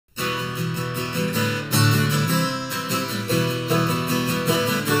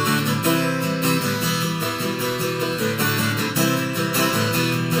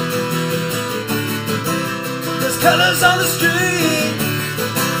colors on the street,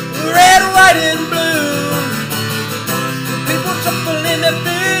 red, white, and blue. People shuffling their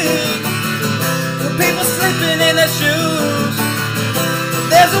feet, people sleeping in their shoes.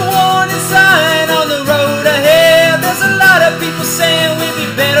 There's a warning sign on the road ahead. There's a lot of people saying we'd be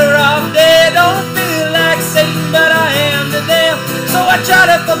better off dead. Don't feel like Satan, but I am to them, so I try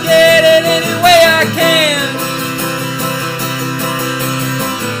to forget it any way I can.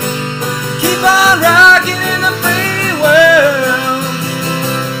 Keep on rocking in the free world.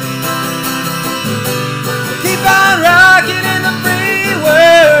 Keep on rocking in the free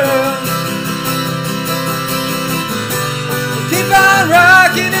world. Keep on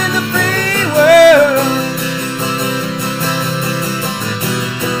rocking in the free world.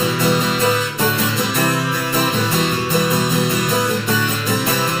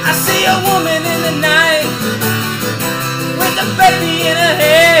 I see a woman in the night with a baby in her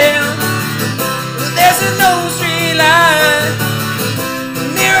hand. There's a no street light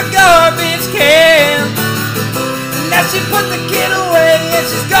near a garbage can. Now she put the kid away and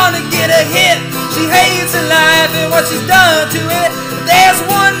she's gonna get a hit. She hates her life and what she's done to it. There's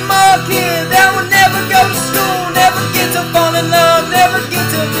one more kid that will never go to school, never get to fall in love, never get